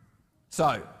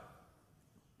 So,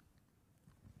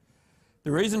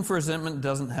 the reason for resentment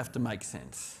doesn't have to make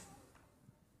sense.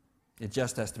 It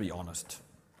just has to be honest.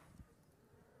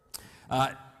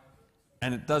 And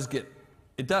it does get,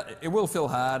 it will feel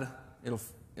hard.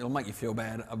 It'll make you feel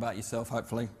bad about yourself,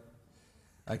 hopefully.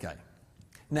 Okay.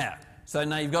 Now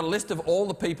you've got a list of all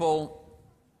the people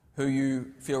who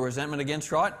you feel resentment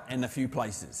against, right? And a few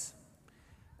places.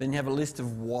 Then you have a list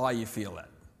of why you feel that.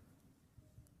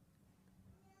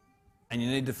 And you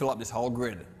need to fill up this whole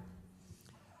grid.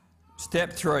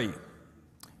 Step 3.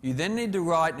 You then need to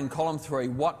write in column 3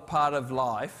 what part of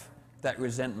life that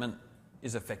resentment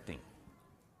is affecting.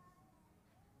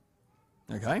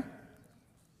 Okay?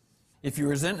 If you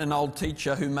resent an old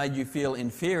teacher who made you feel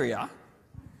inferior,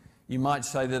 you might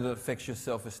say that it affects your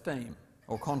self-esteem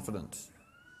or confidence.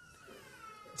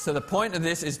 So the point of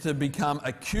this is to become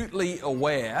acutely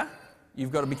aware.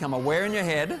 You've got to become aware in your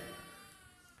head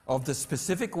of the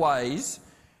specific ways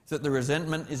that the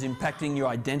resentment is impacting your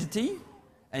identity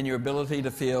and your ability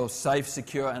to feel safe,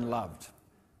 secure and loved.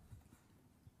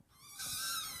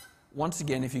 Once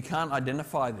again, if you can't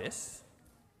identify this,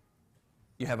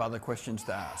 you have other questions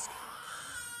to ask.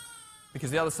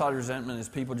 Because the other side of resentment is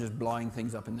people just blowing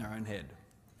things up in their own head.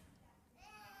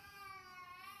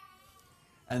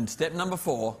 And step number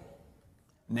 4,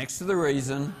 next to the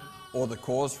reason or the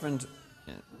cause for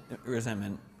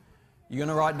resentment, you're going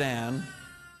to write down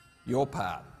your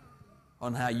part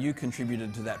on how you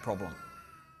contributed to that problem.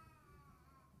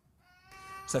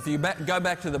 So if you go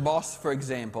back to the boss, for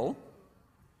example,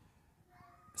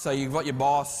 so you've got your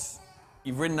boss,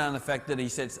 you've written down the fact that he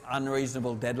sets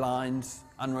unreasonable deadlines,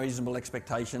 unreasonable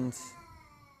expectations.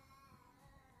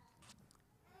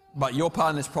 But your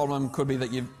part in this problem could be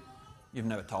that you've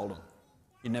never told him.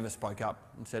 You never spoke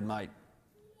up and said, mate,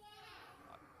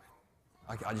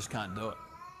 I just can't do it.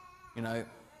 You know,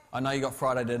 I know you got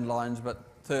Friday deadlines, but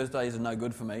Thursdays are no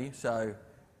good for me, so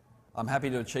I'm happy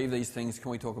to achieve these things.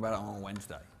 Can we talk about it on a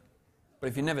Wednesday? But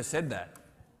if you never said that,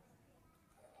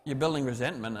 you're building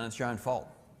resentment and it's your own fault.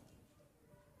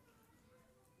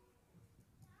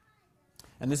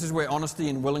 And this is where honesty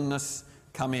and willingness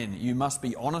come in. You must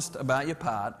be honest about your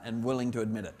part and willing to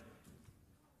admit it.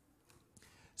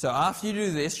 So after you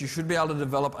do this, you should be able to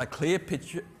develop a clear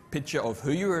picture of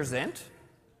who you resent,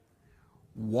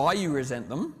 why you resent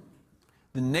them,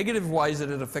 the negative ways that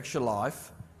it affects your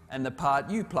life, and the part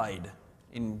you played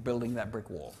in building that brick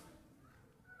wall.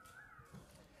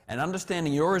 And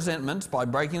understanding your resentments by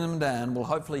breaking them down will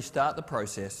hopefully start the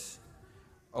process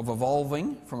of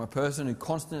evolving from a person who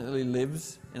constantly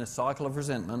lives in a cycle of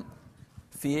resentment,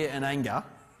 fear and anger,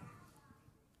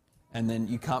 and then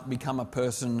you can't become a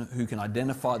person who can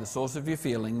identify the source of your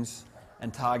feelings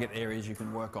and target areas you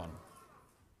can work on.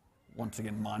 Once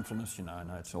again, mindfulness, you know, I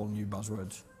know it's all new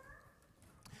buzzwords.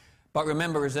 But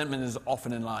remember, resentment is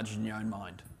often enlarged in your own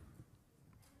mind.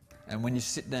 And when you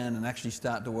sit down and actually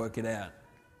start to work it out,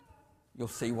 you'll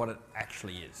see what it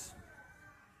actually is.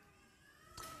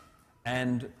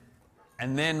 And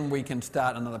then we can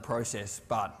start another process,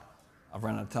 but I've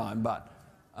run out of time, but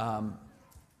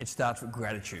it starts with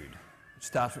gratitude. It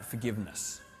starts with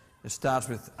forgiveness. It starts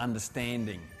with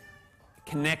understanding.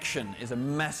 Connection is a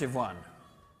massive one,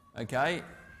 okay?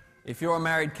 If you're a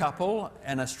married couple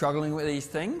and are struggling with these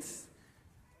things,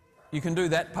 you can do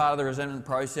that part of the resentment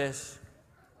process,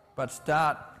 but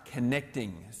start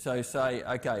connecting. So say,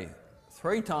 okay,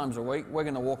 3 times a week we're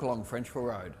going to walk along Frenchville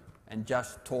Road and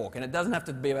just talk. And it doesn't have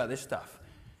to be about this stuff.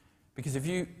 Because if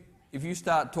you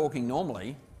start talking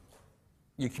normally,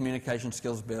 your communication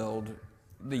skills build,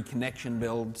 the connection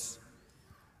builds,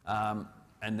 and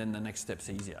then the next step's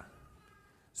easier.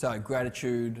 So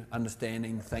gratitude,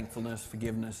 understanding, thankfulness,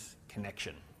 forgiveness,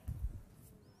 connection.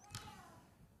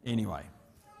 Anyway,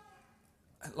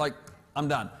 like, I'm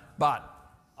done. But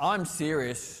I'm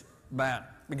serious about,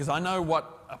 because I know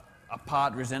what a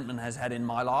part resentment has had in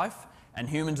my life, and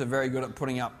humans are very good at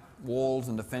putting up walls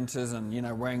and defences and, you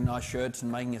know, wearing nice shirts and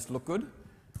making us look good.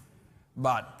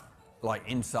 But, like,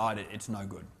 inside it's no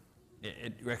good.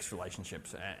 It wrecks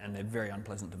relationships, and they're very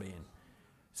unpleasant to be in.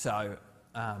 So,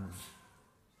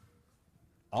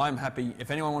 I'm happy,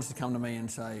 if anyone wants to come to me and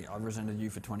say, I've resented you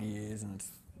for 20 years and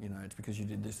it's, you know, it's because you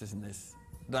did this, this and this,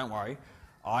 don't worry.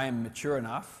 I am mature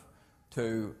enough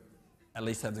to at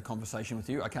least have the conversation with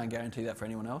you. I can't guarantee that for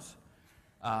anyone else.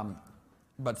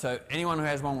 But so anyone who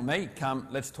has one with me, come,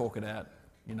 let's talk it out,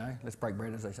 you know, let's break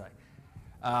bread, as they say.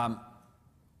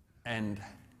 And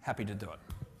happy to do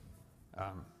it.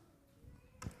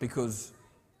 Because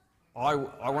I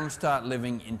want to start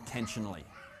living intentionally,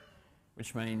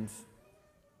 which means,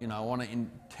 you know, I want to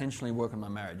intentionally work on my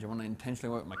marriage. I want to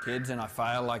intentionally work with my kids, and I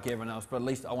fail like everyone else, but at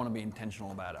least I want to be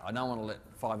intentional about it. I don't want to let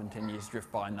 5 and 10 years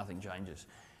drift by and nothing changes.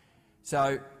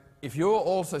 So if you're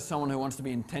also someone who wants to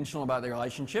be intentional about their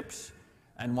relationships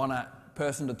and want a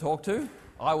person to talk to,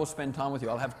 I will spend time with you.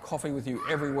 I'll have coffee with you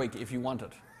every week if you want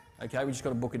it. Okay, we just got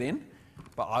to book it in,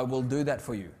 but I will do that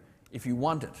for you if you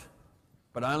want it,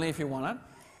 but only if you want it.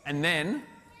 And then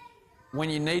when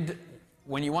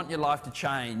you want your life to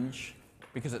change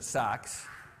because it sucks,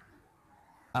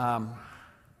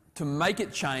 to make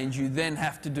it change, you then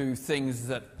have to do things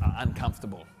that are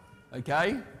uncomfortable.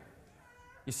 Okay?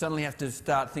 You suddenly have to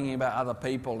start thinking about other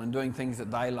people and doing things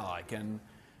that they like, and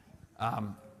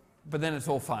but then it's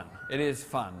all fun. It is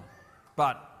fun.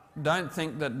 But don't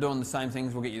think that doing the same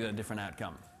things will get you a different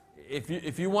outcome.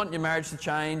 If you want your marriage to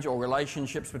change or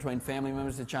relationships between family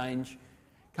members to change,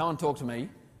 come and talk to me.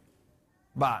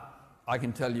 But I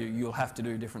can tell you, you'll have to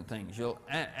do different things.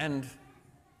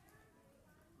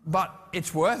 But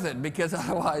it's worth it, because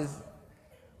otherwise,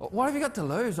 what have you got to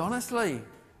lose, honestly?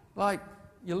 Like,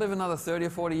 you live another 30 or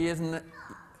 40 years and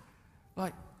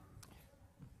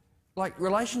like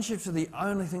relationships are the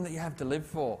only thing that you have to live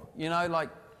for. You know, like,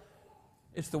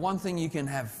 it's the one thing you can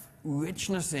have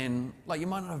richness in. Like, you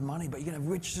might not have money, but you can have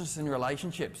richness in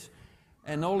relationships.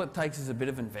 And all it takes is a bit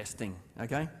of investing,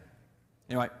 okay?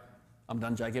 Anyway, I'm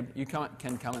done, Jacob. You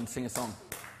can come and sing a song.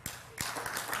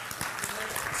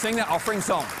 Sing that offering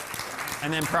song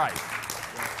and then pray.